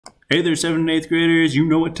Hey there, 7th and 8th graders. You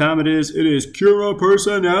know what time it is. It is Cura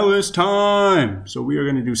Personalis time. So we are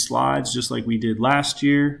going to do slides just like we did last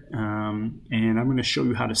year. And I'm going to show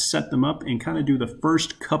you how to set them up and kind of do the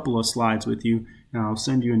first couple of slides with you. And I'll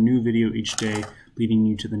send you a new video each day leading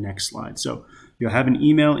you to the next slide. So you'll have an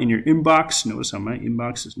email in your inbox. Notice how my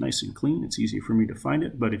inbox is nice and clean. It's easy for me to find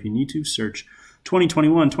it. But if you need to, search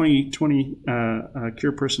 2020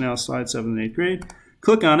 Cura Personalis slide 7th and 8th grade.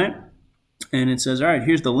 Click on it. And it says, all right,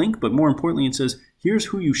 here's the link, but more importantly, it says, here's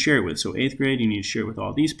who you share it with. So 8th grade, you need to share it with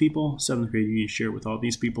all these people. 7th grade, you need to share it with all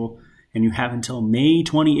these people. And you have until May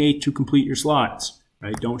 28th to complete your slides.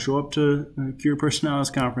 Right? Don't show up to Cura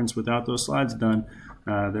Personalis conference without those slides done.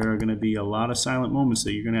 There are going to be a lot of silent moments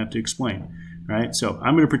that you're going to have to explain. Right? So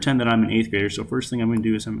I'm going to pretend that I'm an 8th grader. So first thing I'm going to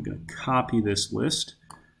do is I'm going to copy this list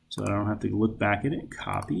so that I don't have to look back at it.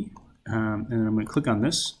 Copy. And then I'm going to click on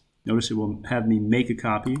this. Notice it will have me make a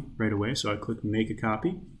copy right away. So I click make a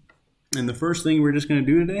copy. And the first thing we're just going to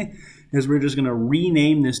do today is we're just going to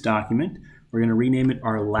rename this document. We're going to rename it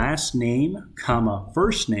our last name, comma,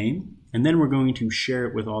 first name. And then we're going to share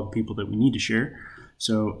it with all the people that we need to share.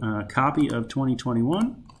 So copy of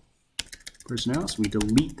 2021 Personalis. We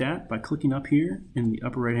delete that by clicking up here in the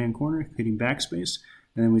upper right hand corner, hitting backspace.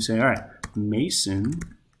 And then we say, all right, Mason,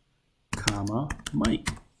 comma, Mike.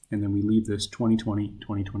 And then we leave this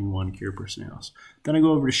 2020-2021 Cura Personalis. Then I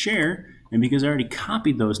go over to share, and because I already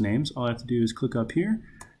copied those names, all I have to do is click up here,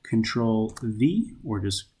 Control V, or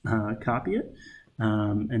just copy it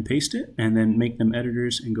and paste it, and then make them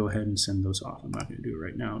editors and go ahead and send those off. I'm not going to do it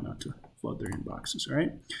right now, not to flood their inboxes, all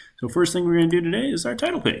right? So first thing we're going to do today is our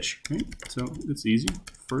title page, right? So it's easy,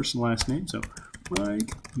 first and last name. So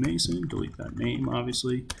Mike Mason, delete that name,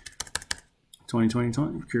 obviously.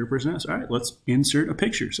 2020 Cura Personalis. All right, let's insert a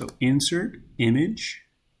picture. So insert image,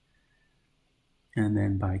 and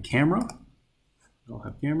then by camera. We all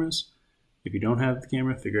have cameras. If you don't have the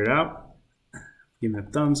camera, figure it out. Give me a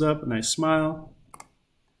thumbs up, a nice smile.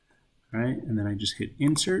 All right, and then I just hit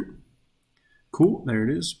insert. Cool, there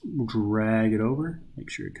it is. We'll drag it over. Make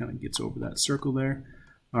sure it kind of gets over that circle there.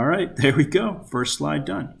 All right, there we go. First slide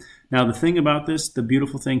done. Now the thing about this, the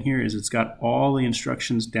beautiful thing here is it's got all the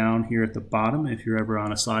instructions down here at the bottom. If you're ever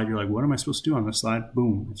on a slide, you're like, what am I supposed to do on this slide?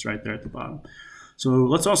 Boom, it's right there at the bottom. So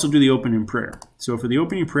let's also do the opening prayer. So for the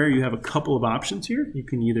opening prayer, you have a couple of options here. You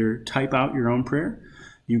can either type out your own prayer,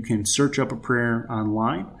 you can search up a prayer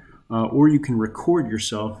online, or you can record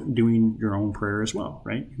yourself doing your own prayer as well,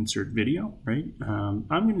 right? Insert video, right? I'm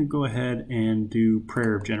going to go ahead and do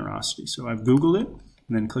prayer of generosity. So I've Googled it.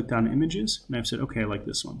 And then clicked on images, and I've said, okay, I like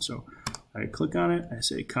this one. So I click on it, I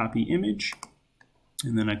say copy image,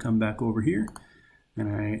 and then I come back over here,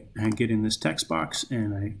 and I get in this text box,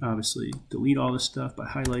 and I obviously delete all this stuff by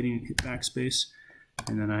highlighting it, hit backspace,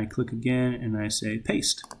 and then I click again, and I say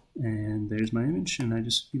paste. And there's my image, and I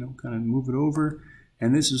just, kind of move it over,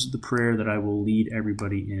 and this is the prayer that I will lead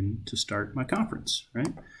everybody in to start my conference,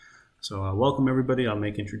 right? So welcome everybody, I'll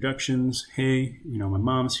make introductions. Hey, my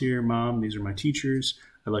mom's here. Mom, these are my teachers.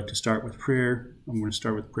 I'd like to start with prayer. I'm going to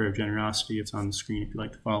start with prayer of generosity. It's on the screen if you'd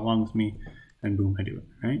like to follow along with me. And boom, I do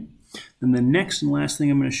it, right? Then the next and last thing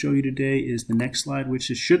I'm going to show you today is the next slide, which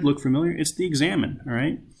should look familiar. It's the examine, all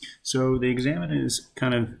right? So the examine is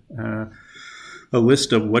kind of a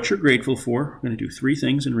list of what you're grateful for. We're going to do 3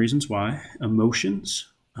 things and reasons why. Emotions,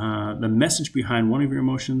 the message behind one of your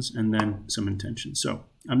emotions, and then some intentions. So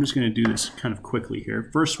I'm just going to do this kind of quickly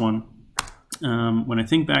here. First one, when I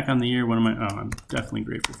think back on the year, I'm definitely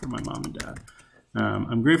grateful for my mom and dad.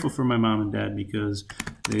 I'm grateful for my mom and dad because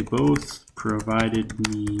they both provided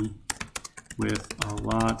me with a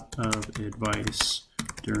lot of advice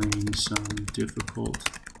during some difficult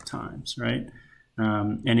times, right?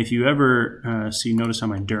 And if you ever notice how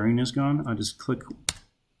my during is gone, I'll just click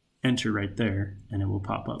enter right there and it will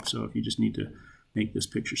pop up. So if you just need to make this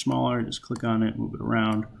picture smaller, just click on it, move it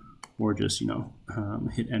around, or just,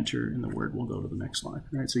 hit enter and the word will go to the next line,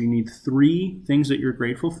 right? So you need 3 things that you're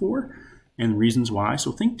grateful for and reasons why.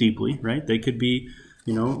 So think deeply, right? They could be,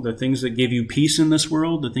 the things that give you peace in this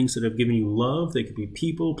world, the things that have given you love. They could be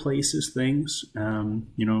people, places, things.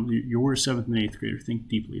 You're a 7th and 8th grader. Think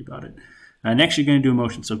deeply about it. Next, you're going to do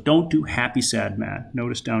emotions. So don't do happy, sad, mad.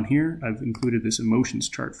 Notice down here, I've included this emotions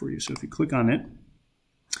chart for you. So if you click on it,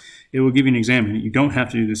 it will give you an examine. You don't have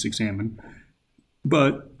to do this examine,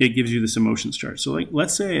 but it gives you this emotions chart. So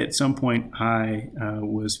let's say at some point I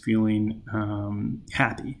was feeling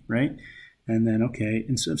happy, right? And then, okay,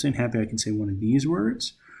 instead of saying happy, I can say one of these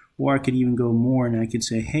words, or I could even go more and I could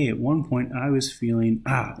say, hey, at one point I was feeling,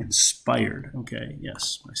 inspired. Okay,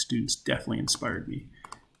 yes, my students definitely inspired me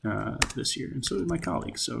this year, and so did my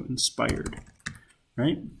colleagues. So inspired,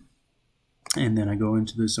 right? And then I go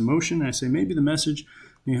into this emotion and I say maybe the message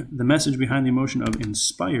behind the emotion of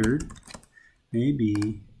inspired may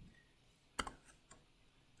be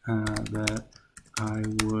that I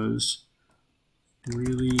was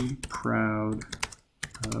really proud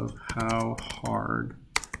of how hard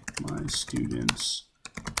my students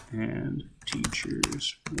and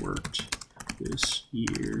teachers worked this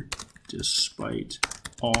year despite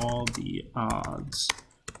all the odds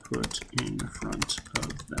put in front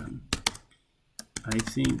of them. I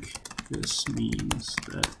think this means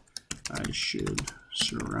that I should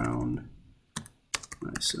surround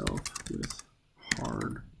myself with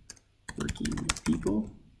hard-working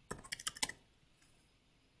people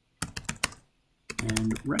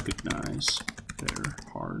and recognize their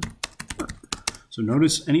hard work. So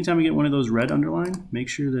notice anytime we get one of those red underlined, make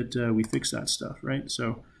sure that we fix that stuff, right?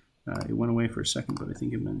 So it went away for a second, but I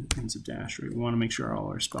think it means a dash, right? We want to make sure all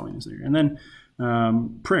our spelling is there. And then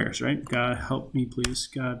prayers, right? God, help me, please.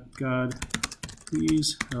 God,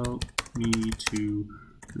 please help me to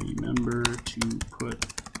remember to put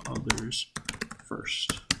others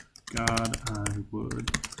first. God, I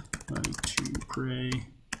would like to pray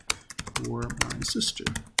for my sister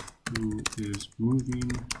who is moving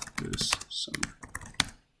this summer.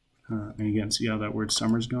 And again, see how that word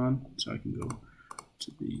summer's gone? So I can go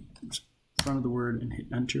to the front of the word and hit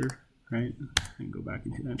enter, right? And go back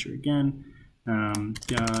and hit enter again.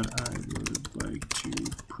 God, I would like to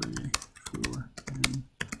pray for an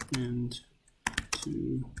end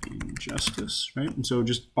to injustice, right? And so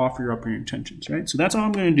just offer up your intentions, right? So that's all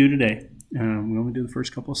I'm going to do today. We only do the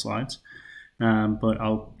first couple of slides. But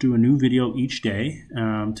I'll do a new video each day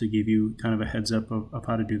to give you kind of a heads up of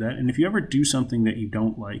how to do that. And if you ever do something that you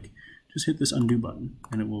don't like, just hit this undo button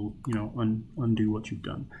and it will, undo what you've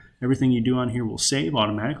done. Everything you do on here will save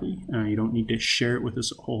automatically. You don't need to share it with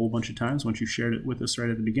us a whole bunch of times. Once you've shared it with us right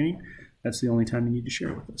at the beginning, that's the only time you need to share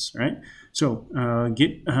it with us, all right? So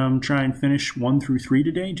try and finish 1 through 3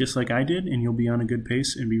 today, just like I did, and you'll be on a good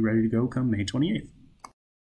pace and be ready to go come May 28th.